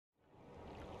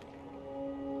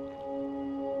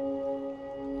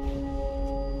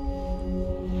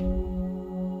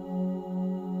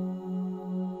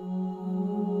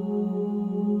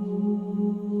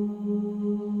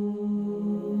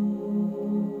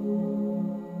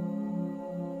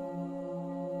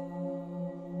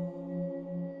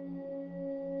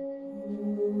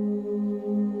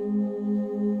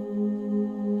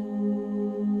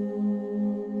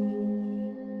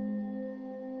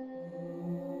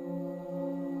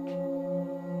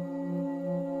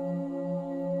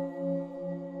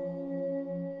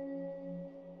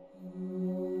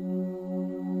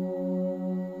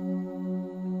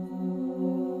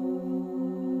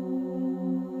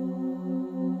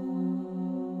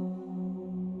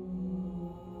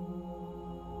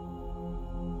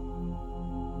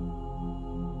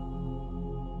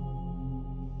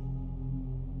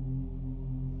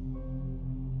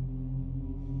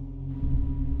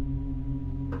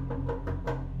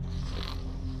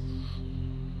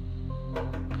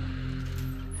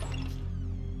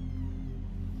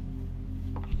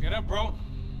bro.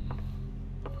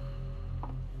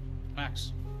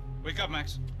 Max. Wake up,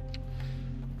 Max.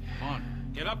 Come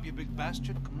on. Get up, you big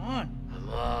bastard. Come on. I'm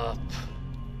up.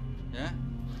 Yeah?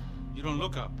 You don't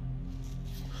look up.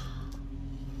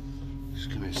 Just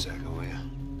give me a second, will you?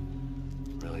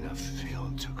 Really not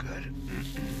feeling too good.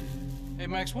 Hey,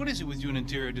 Max, what is it with you in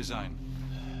interior design?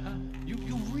 Huh? You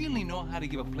really know how to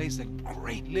give a place a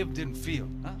great lived-in feel,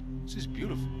 huh? This is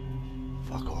beautiful.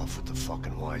 Fuck off with the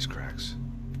fucking wisecracks.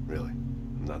 Really,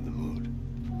 I'm not in the mood.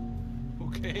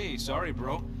 Okay, sorry,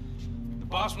 bro. The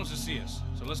boss wants to see us,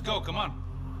 so let's go, come on.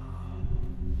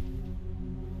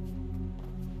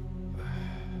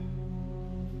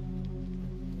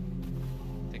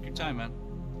 Take your time, man.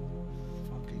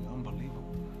 Fucking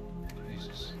unbelievable.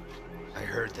 Jesus. I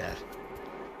heard that.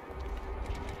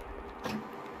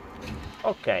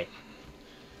 Ok.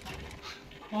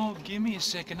 Oh, give me a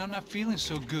second. I'm not feeling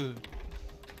so good.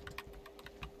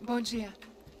 Bom dia.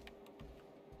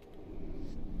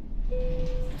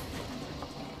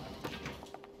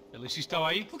 Alice estava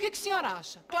aí? O que o senhor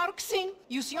acha? Claro que sim.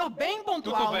 E o senhor bem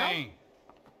pontual, Tudo bem.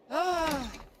 não?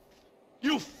 Ah,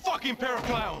 You fucking pair of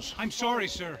clowns! I'm sorry,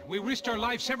 sir. We risked our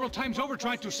lives several times over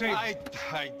trying to save...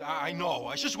 I know.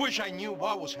 I just wish I knew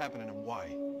what was happening and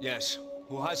why. Yes.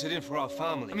 Who has it in for our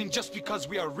family? I mean, just because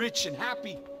we are rich and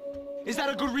happy. Is that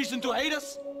a good reason to hate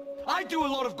us? I do a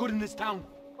lot of good in this town.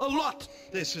 A lot!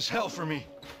 This is hell for me.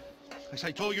 As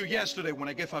I told you yesterday, when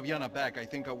I get Fabiana back, I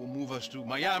think I will move us to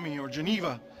Miami or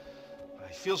Geneva.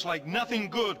 It feels like nothing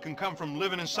good can come from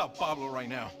living in Sao Paulo right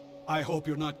now. I hope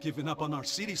you're not giving up on our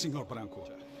city, Senor Branco.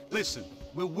 Listen,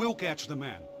 we will catch the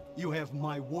man. You have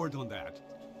my word on that.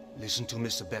 Listen to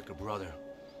Mr. Becker, brother.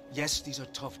 Yes, these are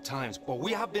tough times, but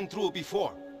we have been through it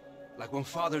before. Like when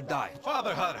Father died.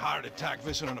 Father had a heart attack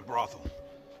visiting a brothel.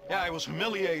 Yeah, it was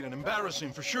humiliating,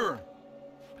 embarrassing, for sure.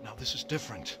 But now this is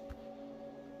different.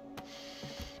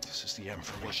 This is the end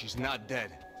for me. Well, she's not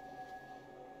dead.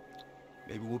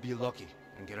 Maybe we'll be lucky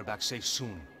and get her back safe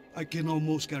soon. I can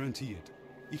almost guarantee it,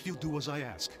 if you do as I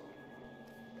ask.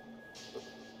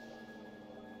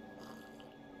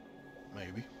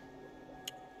 Maybe.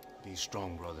 Be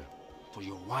strong, brother. For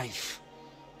your wife.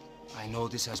 I know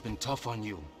this has been tough on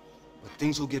you, but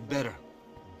things will get better.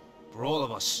 For all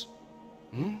of us.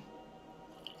 Hmm?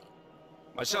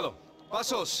 Marcelo,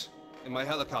 pasos in my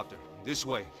helicopter. This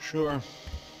way. Sure.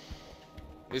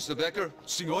 Mr. Becker,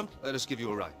 Senhor? let us give you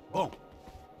a ride. Bom.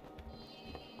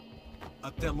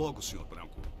 Até logo, Senhor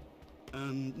Branco.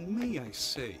 And may I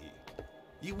say,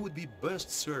 you would be best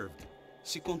served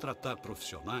se contratar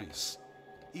profissionais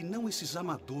e não esses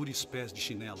amadores pés de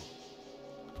chinelo.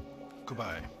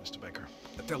 Goodbye, Mr. Becker.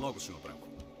 Até logo, Senhor Branco.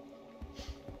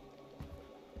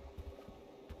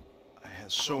 I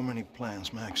had so many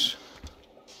plans, Max.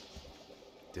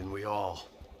 Didn't we all?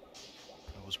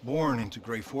 I was born into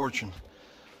great fortune.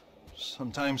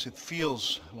 Sometimes it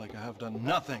feels like I have done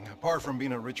nothing apart from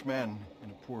being a rich man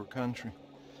in a poor country.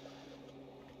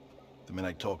 The men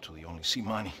I talk to, they only see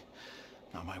money.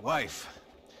 Not my wife.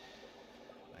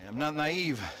 I am not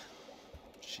naive.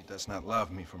 She does not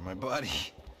love me for my body.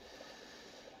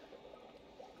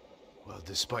 Well,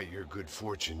 despite your good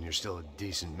fortune, you're still a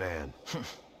decent man.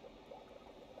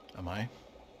 Am I?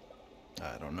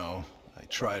 I don't know. I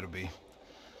try to be.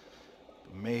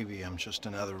 But maybe I'm just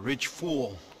another rich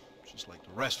fool, just like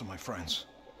the rest of my friends.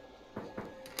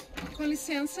 com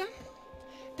licença.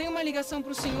 Tem uma ligação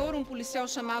para o senhor, um policial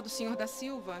chamado Senhor da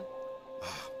Silva.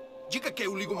 Diga que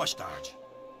eu ligo mais tarde.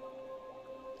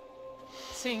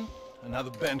 Sim.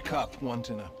 Another band cop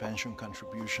wanting a pension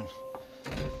contribution.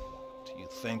 Do you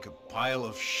think a pile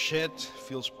of shit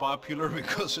feels popular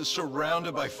because it's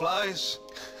surrounded by flies?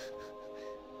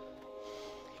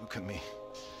 Look at me.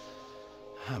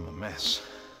 I'm a mess.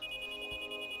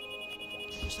 O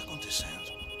que está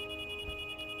acontecendo?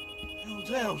 Meu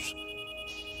Deus!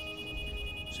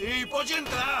 Sim, pode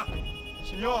entrar!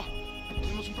 Senhor,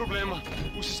 temos um problema.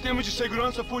 O sistema de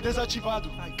segurança foi desativado.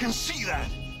 I can see that.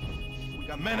 We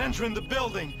got men entering the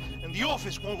building, and the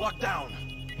office won't lock down.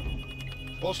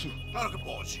 Posso? Claro que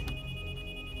pode.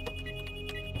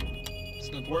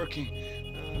 It's not working.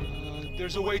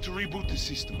 There's a way to reboot the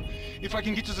system. If I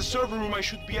can get to the server room, I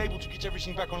should be able to get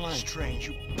everything back online. Strange.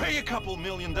 You pay a couple $1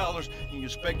 million, and you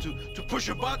expect to push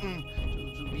a button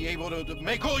to be able to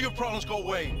make all your problems go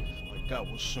away. All I got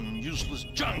was some useless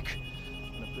junk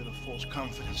and a bit of false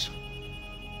confidence.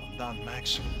 I'm done,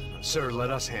 Max. Sir, let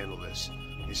us handle this.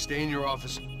 You stay in your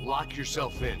office, lock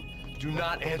yourself in. Do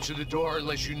not answer the door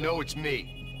unless you know it's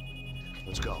me.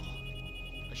 Let's go.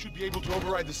 I should be able to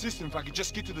override the system if I could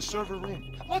just get to the server room.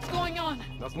 What's going on?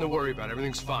 Nothing to worry about.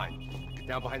 Everything's fine. Get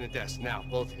down behind the desk. Now,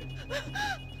 both of you.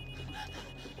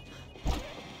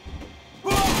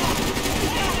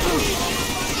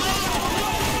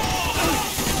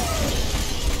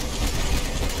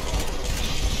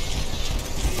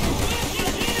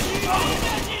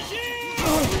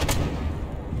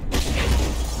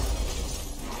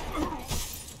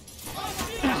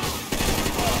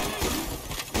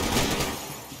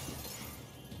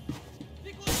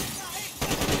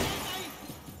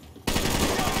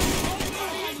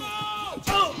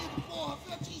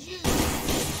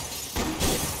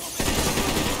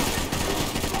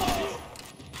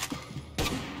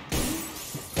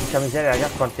 Porca miseria,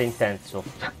 ragazzi, quanto è intenso.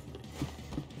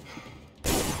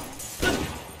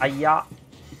 Aia.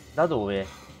 Da dove?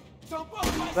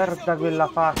 Guarda quella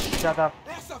fascia da...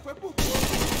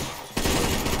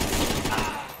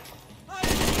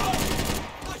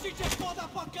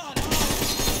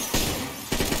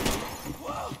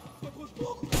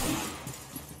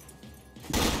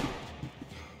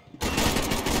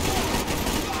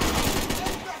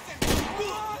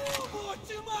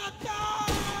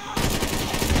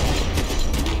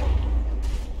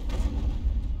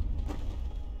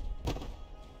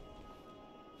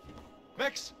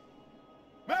 Max?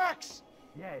 Max!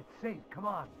 Yeah, it's safe. Come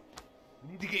on. We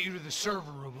need to get you to the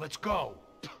server room. Let's go.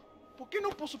 Por que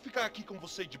não posso ficar aqui com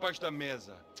você debaixo da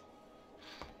mesa?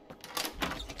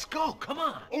 Let's go. Come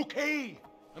on. Okay,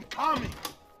 I'm coming.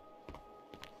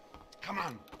 Come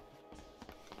on.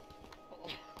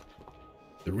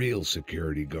 The real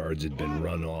security guards had been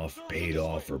run off, paid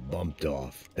off, or bumped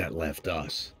off. That left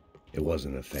us. It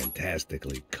wasn't a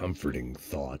fantastically comforting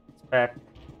thought.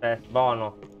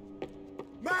 Buono.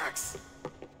 Max!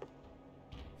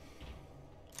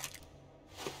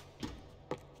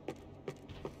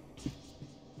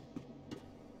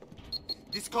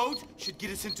 This code should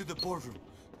get us into the boardroom.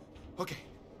 Okay.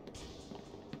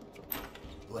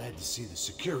 Glad to see the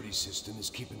security system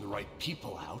is keeping the right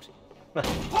people out.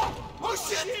 Oh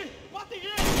shit! What the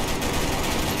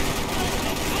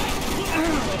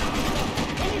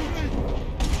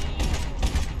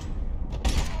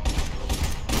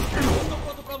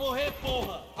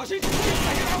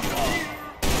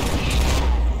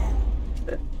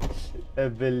È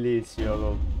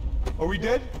bellissimo. Are we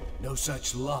dead? No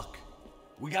such luck.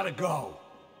 We gotta go.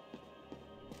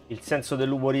 Il senso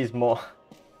dell'umorismo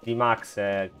di Max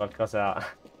è qualcosa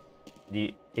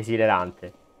di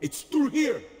esilerante. It's through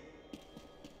here.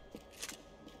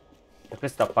 E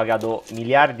questo ha pagato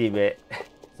miliardi per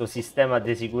questo sistema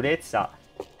di sicurezza.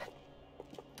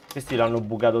 Questi l'hanno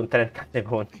bucato in 30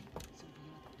 secondi.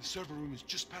 The server room is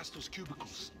just past those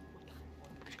cubicles.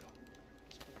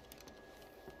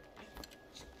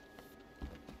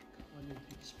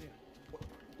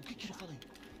 O que eu falei?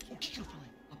 O que eu falei?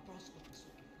 A próxima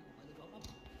pessoa que fala vai levar uma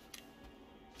bala.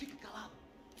 Fica calado.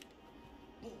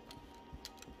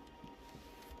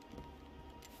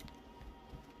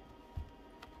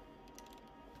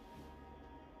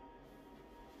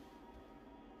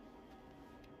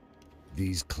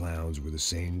 These clowns were the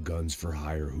same guns for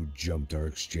hire who jumped our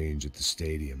exchange at the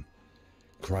stadium.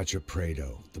 Crotcha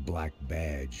Prado, the Black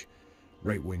Badge,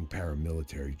 right-wing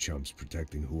paramilitary chumps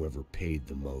protecting whoever paid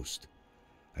the most.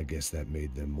 I guess that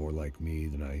made them more like me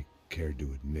than I cared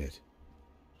to admit.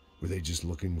 Were they just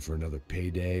looking for another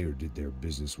payday, or did their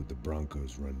business with the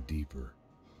Broncos run deeper?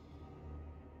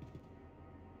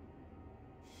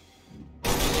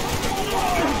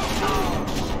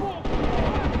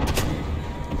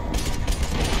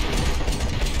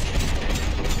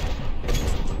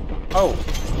 Oh,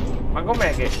 ma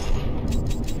com'è che...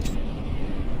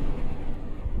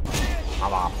 Ma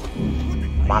va.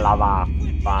 Ma la va,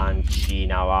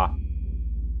 pancina va.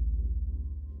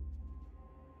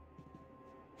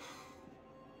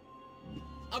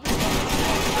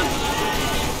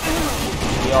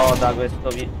 Idiota questo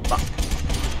va.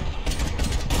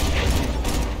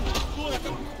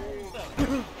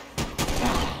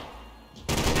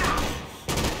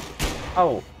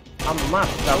 Oh,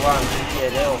 ammazza quanti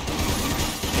siete, oh.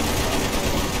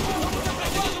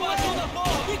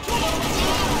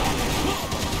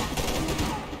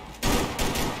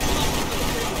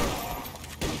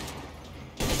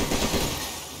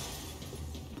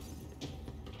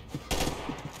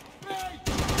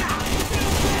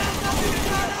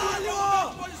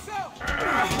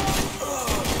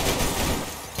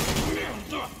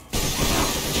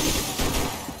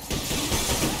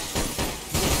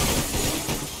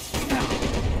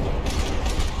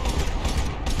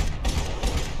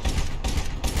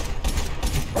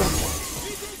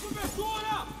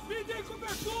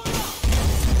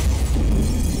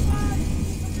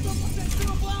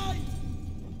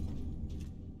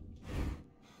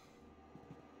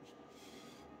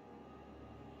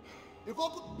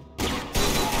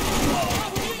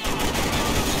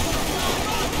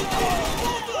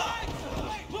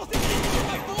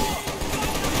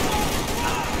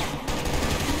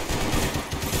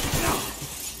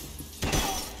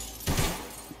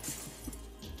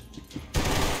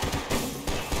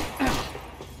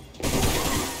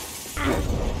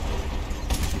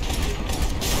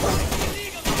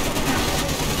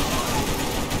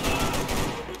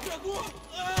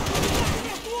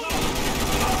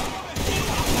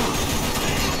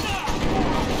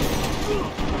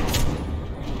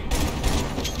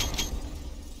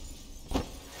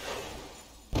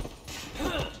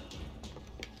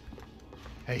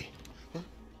 Hey,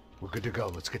 we're good to go.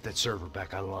 Let's get that server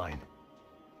back online.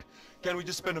 Can we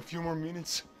just spend a few more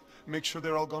minutes? Make sure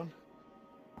they're all gone?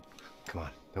 Come on,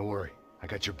 don't worry. I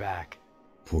got your back.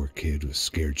 Poor kid was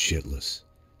scared shitless,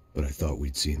 but I thought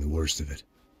we'd seen the worst of it.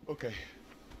 Okay.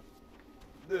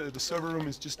 The server room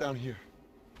is just down here.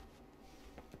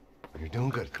 You're doing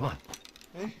good. Come on.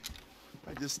 Hey,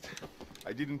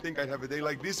 I didn't think I'd have a day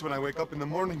like this when I wake up in the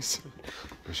mornings.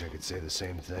 Wish I could say the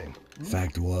same thing.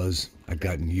 Fact was, I'd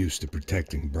gotten used to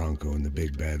protecting Bronco in the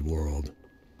big bad world.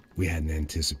 We hadn't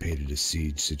anticipated a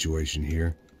siege situation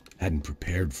here, hadn't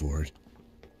prepared for it.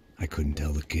 I couldn't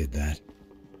tell the kid that.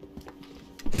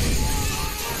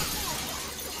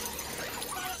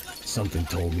 Something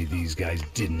told me these guys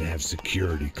didn't have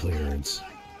security clearance.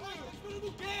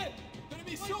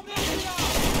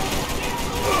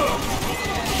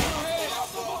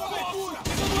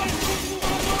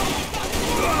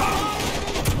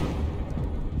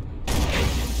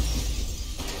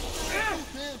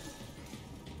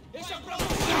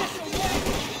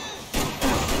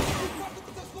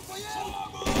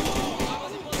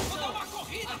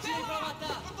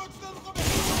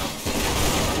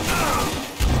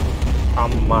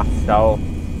 Ammazza, oh.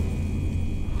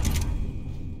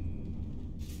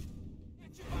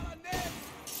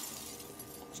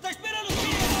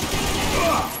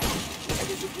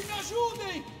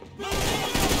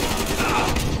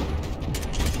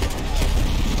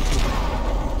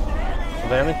 Sono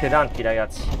veramente tanti,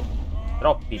 ragazzi.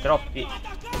 Troppi.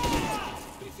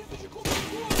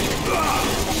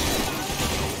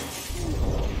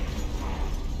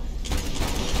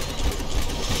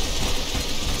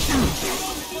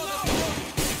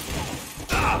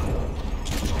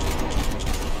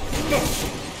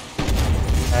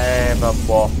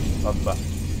 Vabbè.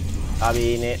 Va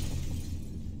bene.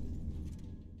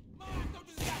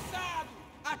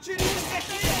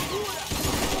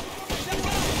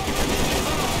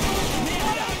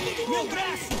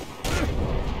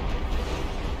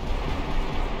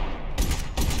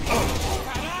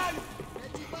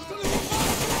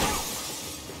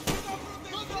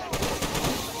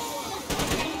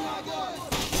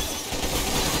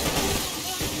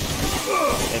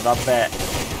 E vabbè.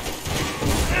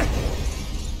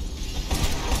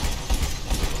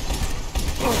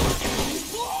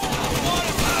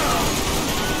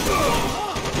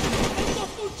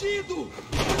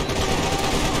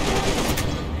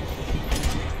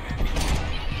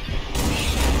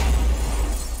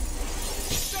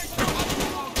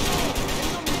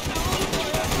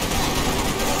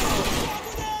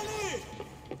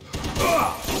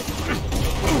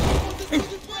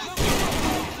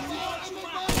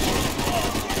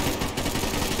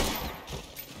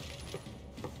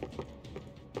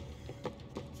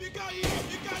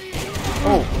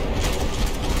 Oh.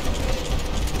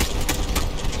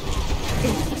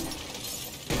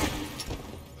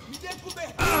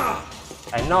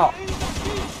 No.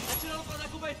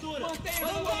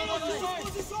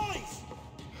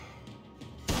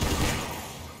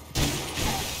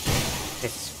 Che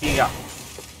sfiga.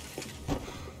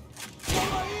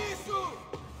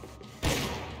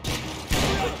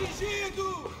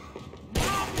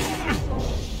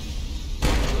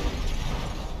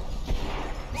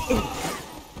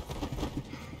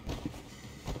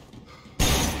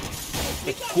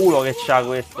 Che culo che c'ha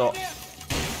questo.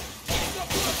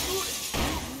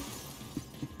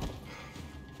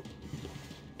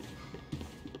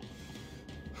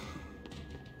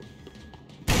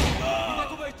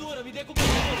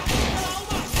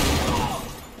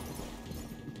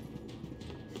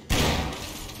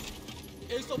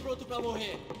 Eu estou pronto para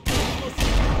morrer.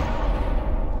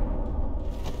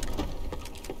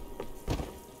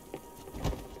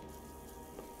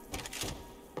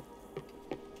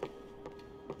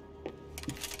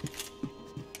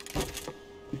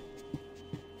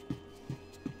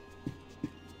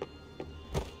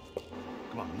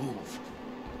 Come on, move.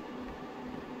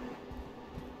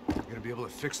 You gonna be able to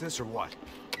fix this or what?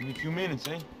 In a few minutes,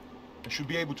 eh? I should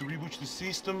be able to reboot the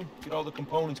system, get all the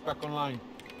components back online.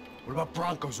 What about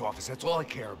Bronco's office? That's all I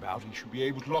care about. You should be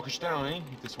able to lock us down, eh?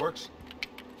 If this works.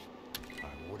 All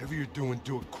right, well, whatever you're doing,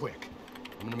 do it quick.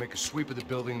 I'm gonna make a sweep of the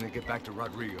building and then get back to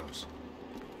Rodrigo's.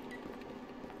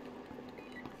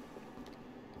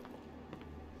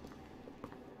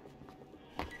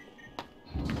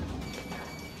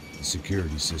 The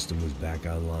security system was back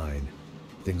online.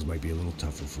 Things might be a little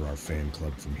tougher for our fan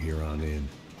club from here on in.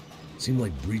 Seemed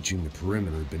like breaching the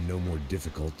perimeter had been no more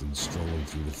difficult than strolling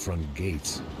through the front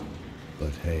gates.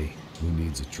 But hey, who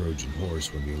needs a Trojan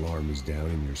horse when the alarm is down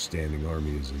and your standing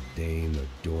army is a dame, a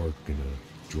dork, and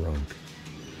a drunk?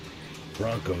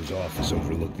 Bronco's office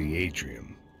overlooked the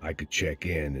atrium, I could check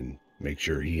in and make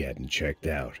sure he hadn't checked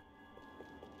out.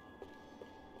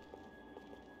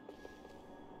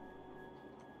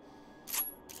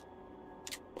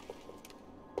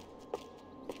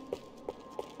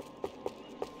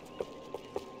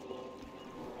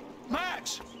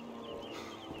 Max!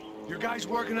 Your guy's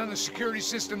working on the security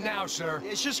system now, sir.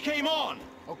 It just came on.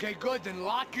 Okay, good. Then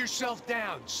lock yourself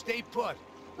down. Stay put.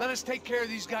 Let us take care of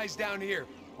these guys down here.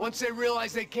 Once they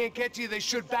realize they can't get to you, they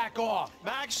should back off.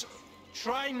 Max,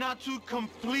 try not to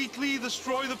completely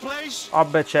destroy the place. Ah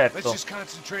beh, certo. Let's just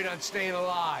concentrate on staying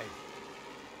alive.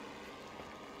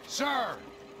 Sir!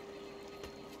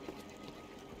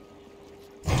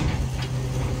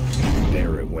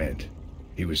 There it went.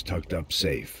 He was tucked up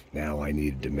safe. Now I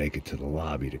needed to make it to the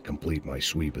lobby to complete my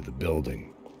sweep of the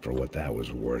building, for what that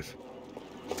was worth.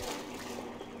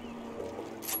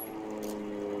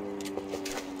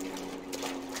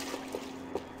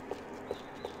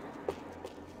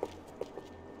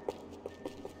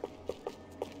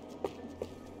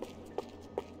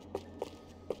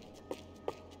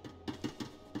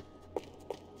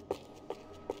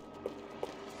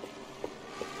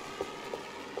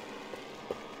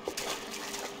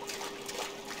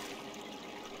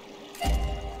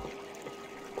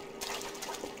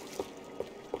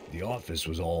 The office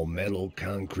was all metal,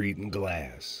 concrete, and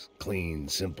glass. Clean,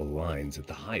 simple lines at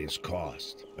the highest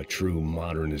cost. A true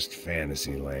modernist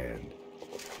fantasy land.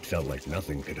 It felt like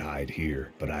nothing could hide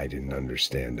here, but I didn't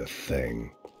understand a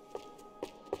thing.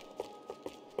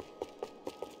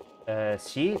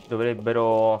 Sì,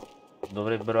 dovrebbero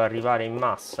arrivare in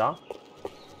massa.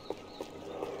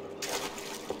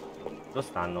 Dove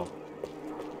stanno?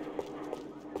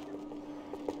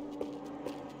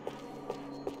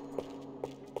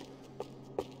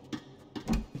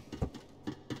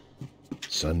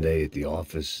 Sunday at the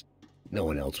office. No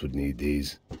one else would need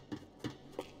these.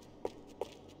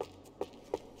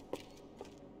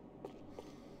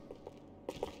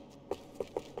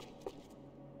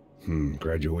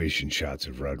 Graduation shots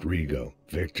of Rodrigo,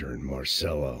 Victor, and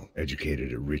Marcelo,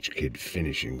 educated at rich kid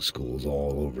finishing schools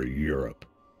all over Europe.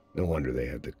 No wonder they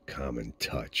had the common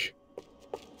touch.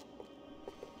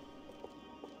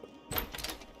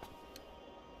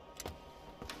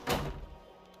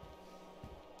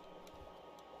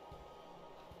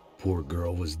 Poor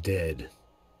girl was dead.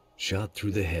 Shot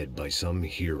through the head by some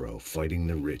hero fighting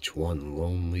the rich one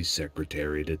lonely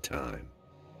secretary at a time.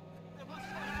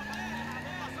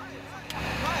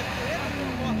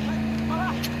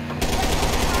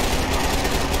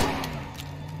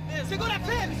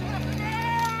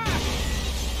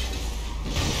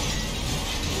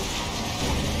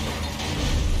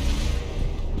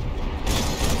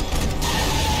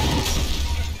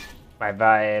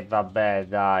 Vai, vabbè,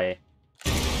 dai.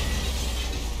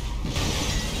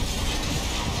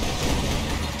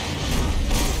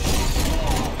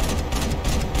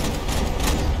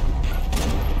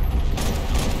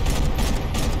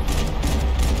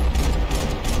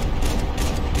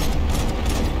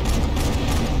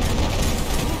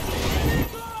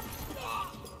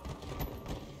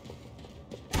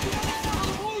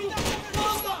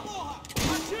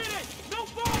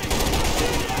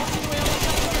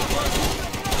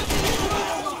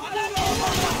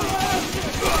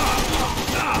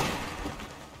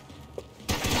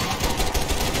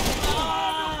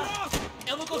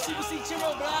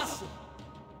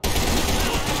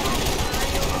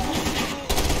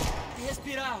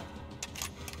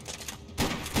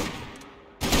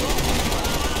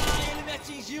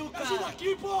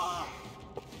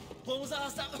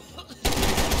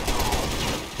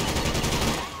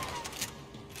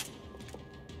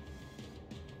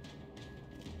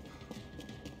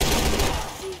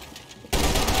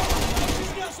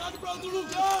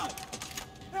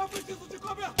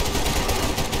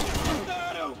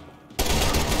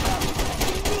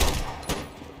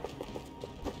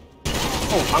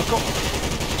 Oh, manco.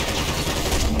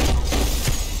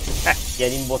 Ti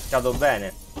hai imboscato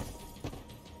bene.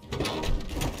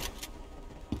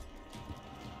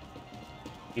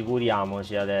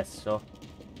 Figuriamoci adesso.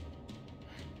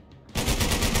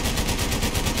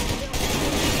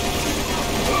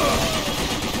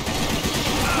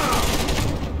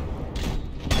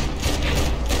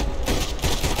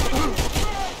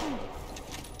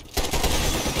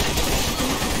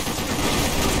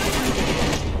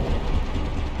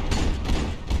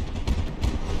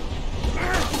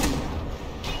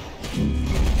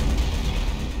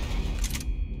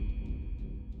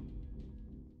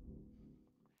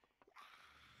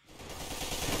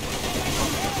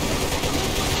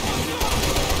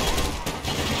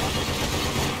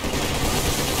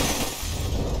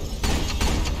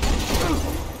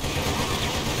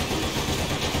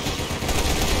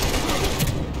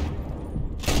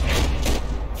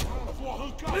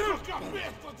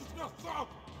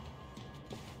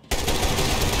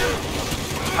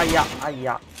 Aia,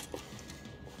 aia.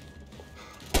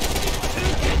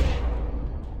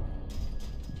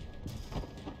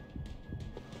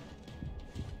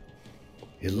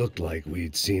 It looked like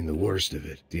we'd seen the worst of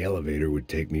it. The elevator would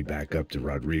take me back up to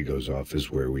Rodrigo's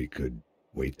office where we could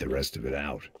wait the rest of it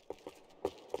out.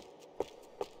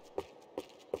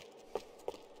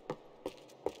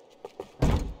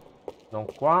 Non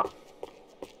qua.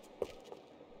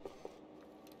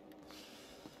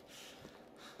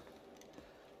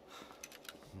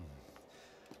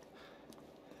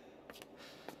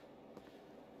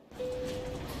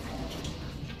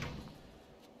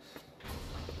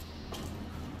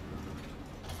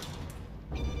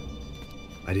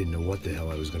 I didn't know what the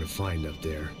hell I was going to find up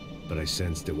there, but I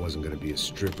sensed it wasn't going to be a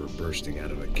stripper bursting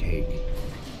out of a cake.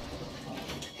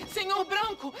 Senor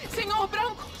Branco! Senor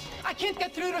Branco! I can't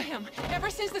get through to him. Ever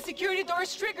since the security door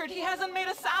is triggered, he hasn't made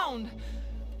a sound.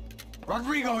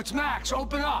 Rodrigo, it's Max.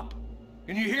 Open up.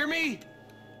 Can you hear me?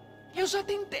 Eu já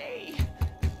tentei.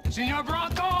 Senor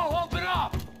Branco, open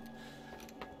up!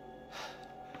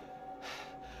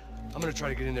 I'm gonna try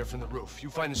to get in there from the roof. You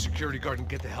find the security guard and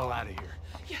get the hell out of here.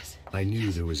 Yes. I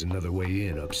knew there was another way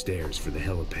in upstairs for the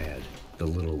helipad. The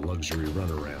little luxury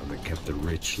runaround that kept the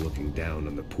rich looking down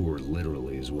on the poor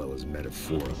literally as well as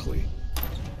metaphorically.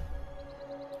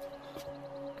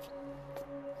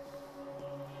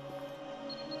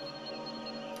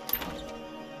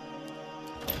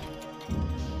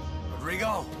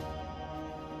 Rodrigo?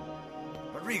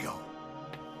 Rodrigo?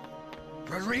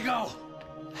 Rodrigo?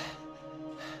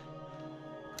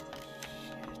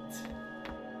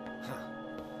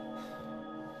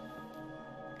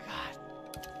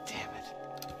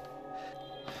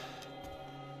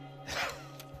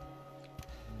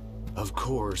 Of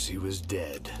course, he was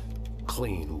dead.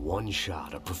 Clean, one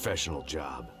shot, a professional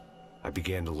job. I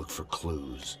began to look for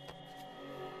clues.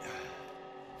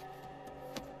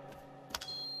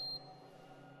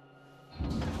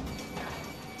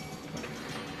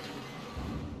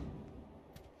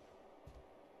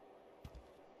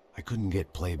 I couldn't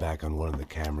get playback on one of the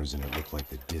cameras and it looked like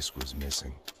the disc was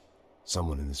missing.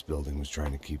 Someone in this building was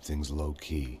trying to keep things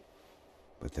low-key.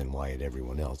 But then why had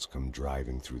everyone else come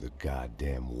driving through the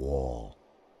goddamn wall?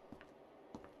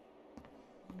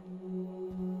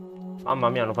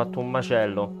 Mamma mia, hanno fatto un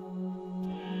macello.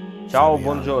 Ciao,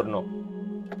 buongiorno.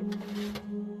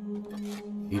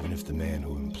 Even if the man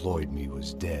who employed me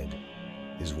was dead,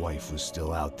 his wife was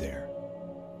still out there.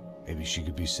 Maybe she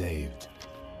could be saved.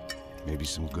 Maybe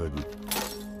some good would...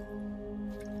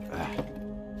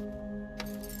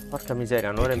 Porca miseria,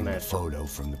 un'ora e Taking the mezza. photo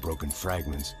from the broken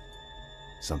fragments,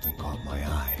 something caught my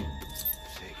eye.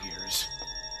 Figures.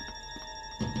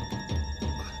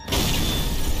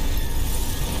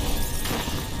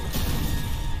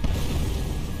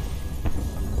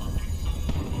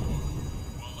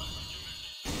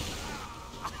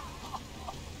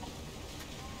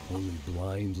 Only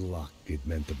blind luck it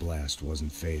meant the blast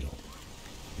wasn't fatal.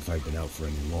 If I'd been out for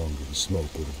any longer, the smoke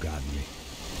would have gotten me.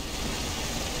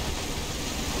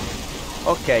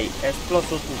 Ok, è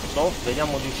esploso tutto.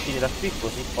 Vediamo di uscire da qui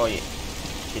così poi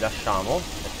ci lasciamo,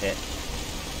 perché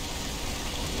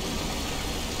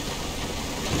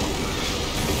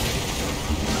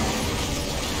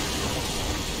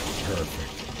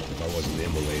Perfect. If I wasn't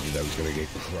immolated, I was gonna get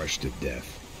crushed to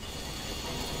death.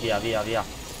 via, via, via.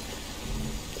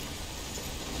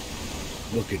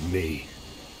 Look at me.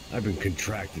 I've been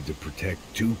contracted to protect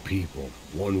two people.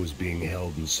 One was being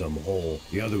held in some hole.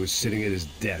 The other was sitting at his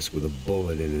desk with a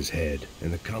bullet in his head.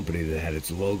 And the company that had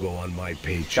its logo on my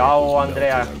paycheck Ciao was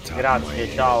Andrea, melted on top of my grazie,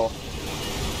 head. ciao.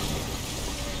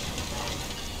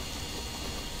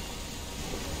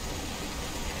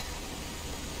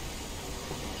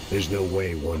 There's no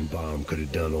way one bomb could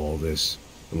have done all this.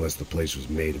 Unless the place was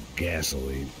made of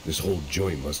gasoline. This whole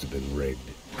joint must have been rigged.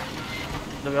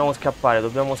 Dobbiamo scappare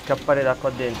da qua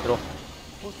dentro.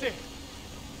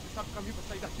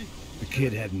 The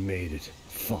kid hadn't made it.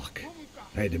 Fuck.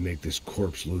 I had to make this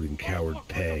corpse-looting coward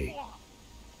pay.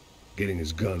 Getting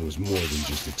his gun was more than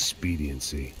just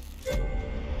expediency.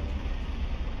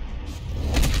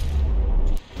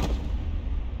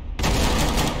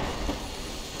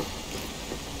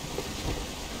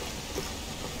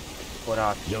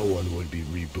 No one would be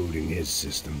rebooting his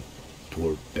system.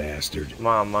 Poor bastard.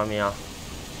 Mamma mia.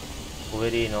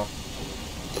 Poverino.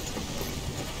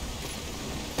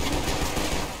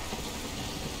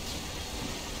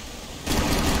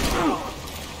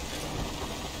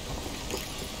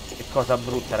 Che cosa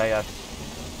brutta, ragazzi.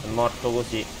 È morto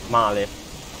così, male.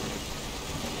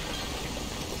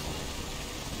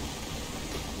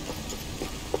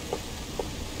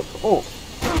 Oh.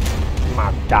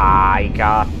 Ma dai,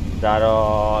 cazzo.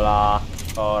 Mazzarola,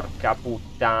 porca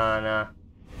puttana.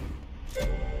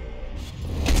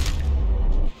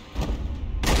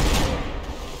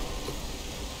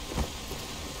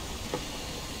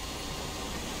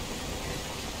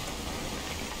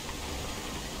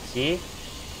 Sì?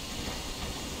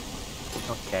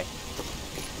 Ok.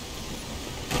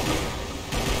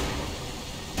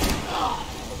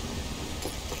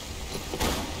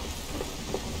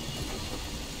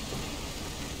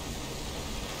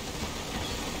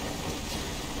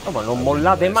 Oh, ma non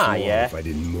mollate mai, eh?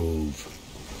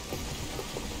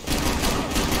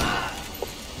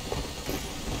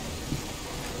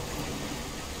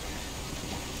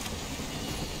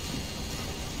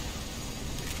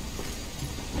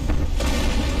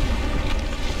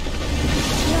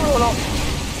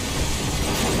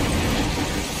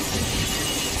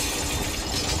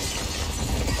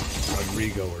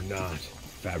 Rodrigo or not,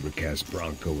 Fabricast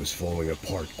Bronco is falling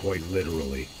apart quite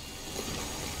literally.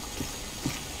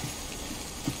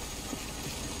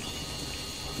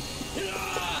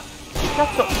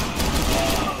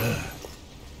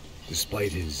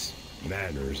 Despite his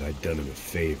manners, I'd done him a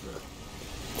favor.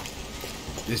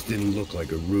 This didn't look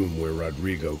like a room where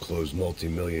Rodrigo closed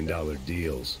multi-million-dollar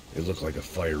deals. It looked like a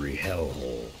fiery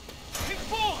hellhole.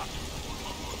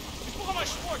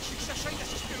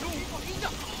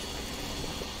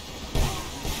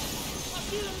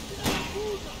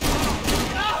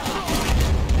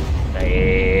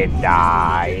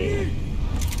 Dai.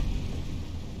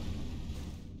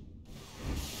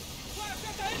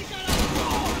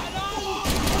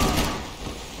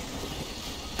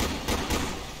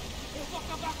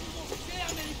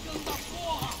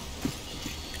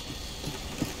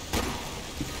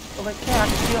 Dove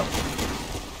cacchio?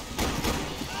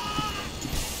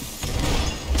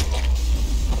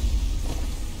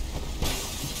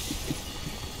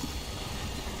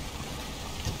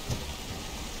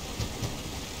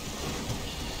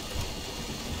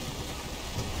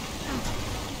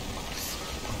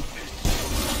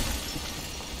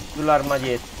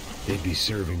 Sull'armadietto. They'd be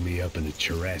serving me up in a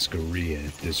churrascaria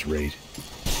at this rate.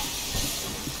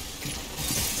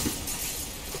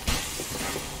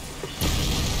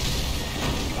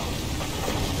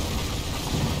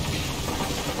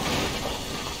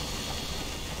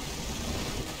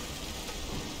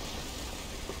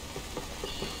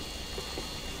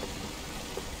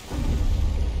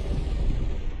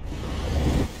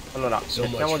 Allora, So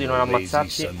cerchiamo much di for non a lazy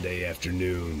ammazzarci. Sunday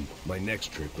afternoon. My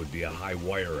next trip would be a high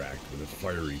wire act with a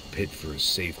fiery pit for a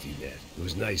safety net. It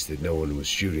was nice that no one was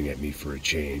shooting at me for a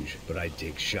change, but I'd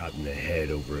take shot in the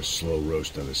head over a slow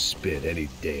roast on a spit any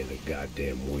day of the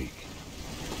goddamn week.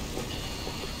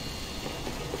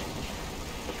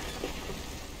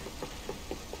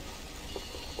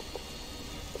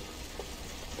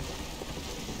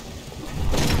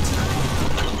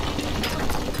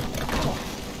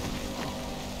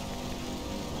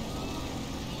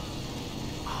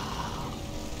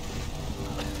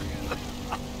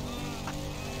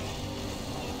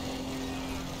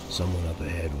 Someone up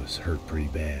ahead was hurt pretty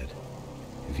bad.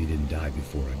 If he didn't die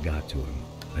before I got to him,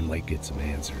 I might get some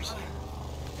answers.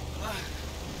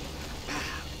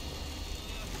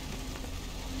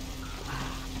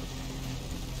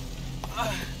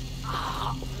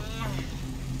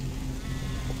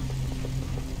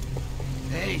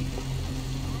 Hey!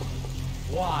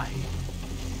 Why?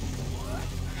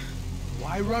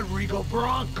 Why Rodrigo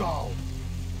Bronco?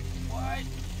 What?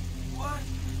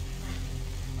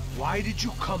 Why did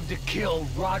you come to kill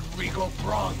Rodrigo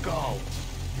Bronco?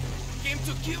 Came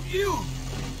to kill you!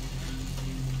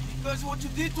 Because what you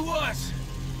did to us!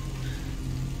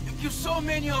 You killed so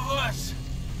many of us!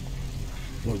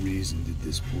 What reason did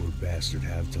this poor bastard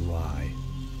have to lie?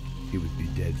 He would be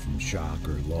dead from shock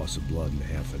or loss of blood in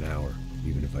half an hour,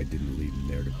 even if I didn't leave him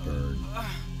there to burn.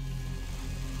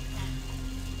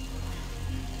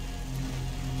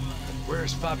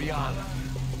 Where's Fabiana?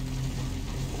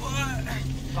 What?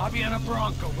 Fabiana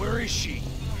Bronco, where is she?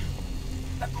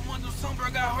 That Commando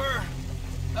Sombra got her!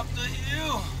 Up the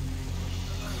hill!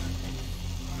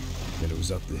 Then it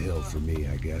was up the hill for me,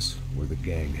 I guess, where the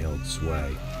gang held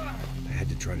sway. I had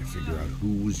to try to figure out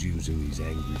who was using these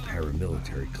angry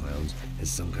paramilitary clowns as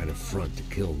some kind of front to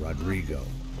kill Rodrigo.